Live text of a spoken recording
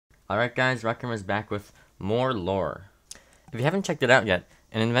Alright guys, Rec Room is back with more lore. If you haven't checked it out yet,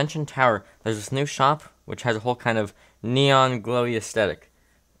 in Invention Tower, there's this new shop which has a whole kind of neon glowy aesthetic.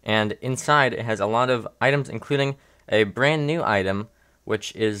 And inside it has a lot of items, including a brand new item,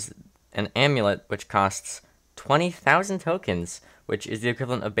 which is an amulet which costs 20,000 tokens, which is the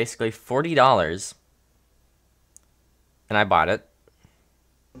equivalent of basically $40. And I bought it.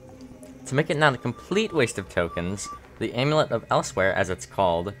 To make it not a complete waste of tokens, the Amulet of Elsewhere, as it's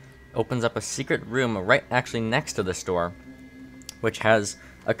called, opens up a secret room right actually next to the store, which has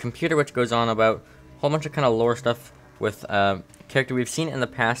a computer which goes on about a whole bunch of kind of lore stuff with a character we've seen in the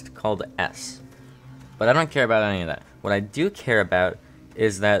past called S. But I don't care about any of that. What I do care about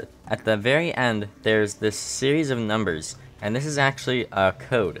is that at the very end, there's this series of numbers, and this is actually a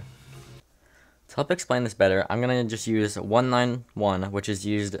code. To help explain this better, I'm going to just use 191, which is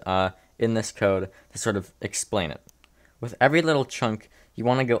used in this code to sort of explain it. With every little chunk, you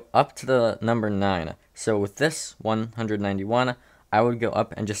want to go up to the number 9. So with this 191, I would go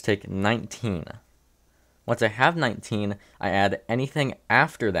up and just take 19. Once I have 19, I add anything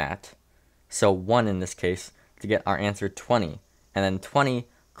after that, so 1 in this case, to get our answer 20. And then 20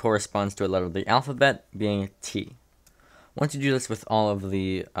 corresponds to a letter of the alphabet, being T. Once you do this with all of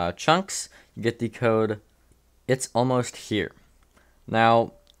the chunks, you get the code, "It's almost here."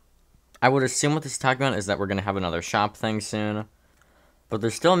 Now, I would assume what this is talking about is that we're going to have another shop thing soon, but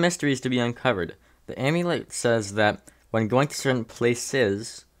there's still mysteries to be uncovered. The amulet says that when going to certain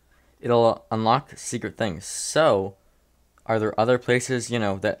places, it'll unlock secret things. So, are there other places,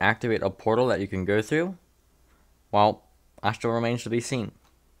 that activate a portal that you can go through? Well, that still remains to be seen.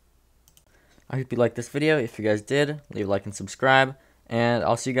 I hope you liked this video. If you guys did, leave a like and subscribe, and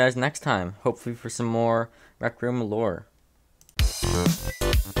I'll see you guys next time, hopefully for some more Rec Room lore.